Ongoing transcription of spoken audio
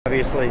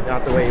Obviously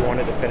not the way you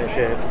wanted to finish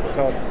it.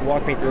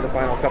 Walk me through the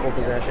final couple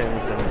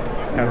possessions and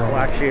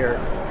Blackshear.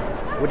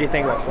 What do you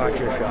think about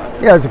Blackshear's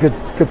shot? Yeah, it was a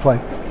good play.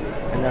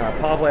 And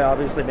Pavle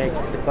obviously makes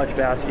the clutch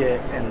basket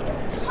and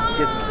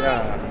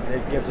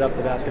it gives up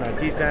the basket on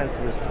defense.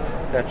 Was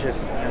that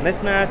just a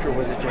mismatch, or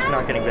was it just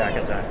not getting back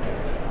in time?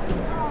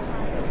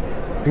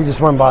 He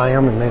just went by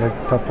him and made a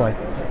tough play.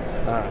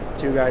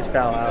 Two guys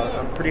foul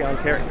out. Pretty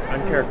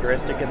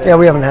uncharacteristic. Yeah,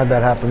 we haven't had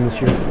that happen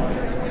this year.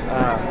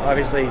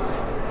 Obviously,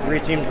 3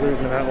 teams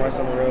losing the Mountain West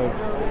on the road.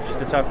 Just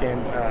a tough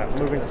game.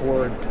 Moving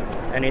forward,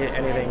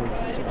 anything?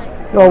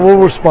 No, we'll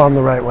respond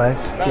the right way.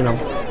 You know,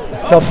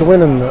 it's tough to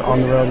win on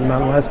the road in the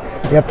Mountain West.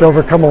 You have to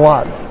overcome a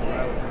lot.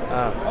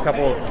 A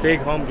couple big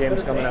home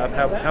games coming up.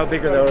 How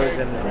big are those?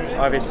 And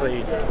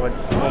obviously, what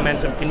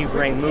momentum can you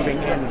bring moving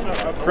in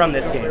from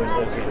this game into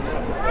those games?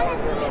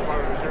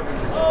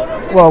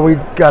 Well, we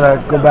got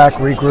to go back,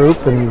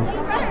 regroup,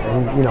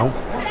 and you know,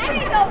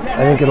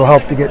 I think it'll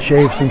help to get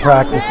Shave some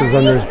practices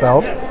under his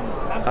belt.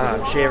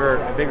 Shaver,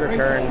 a big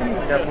return,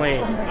 definitely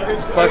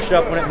clutched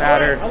up when it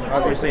mattered.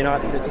 Obviously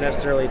not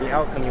necessarily the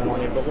outcome you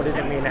wanted, but what did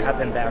it mean to have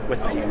him back with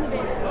the team?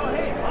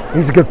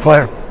 He's a good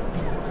player.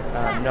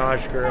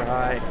 Naj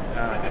Gurai,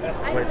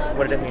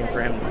 what did it mean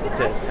for him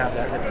to have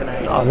that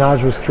tonight?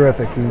 Naj was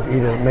terrific. He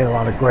made a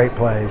lot of great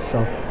plays. So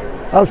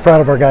I was proud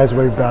of our guys the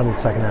way we battled the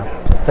second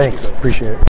half. Thanks, appreciate it.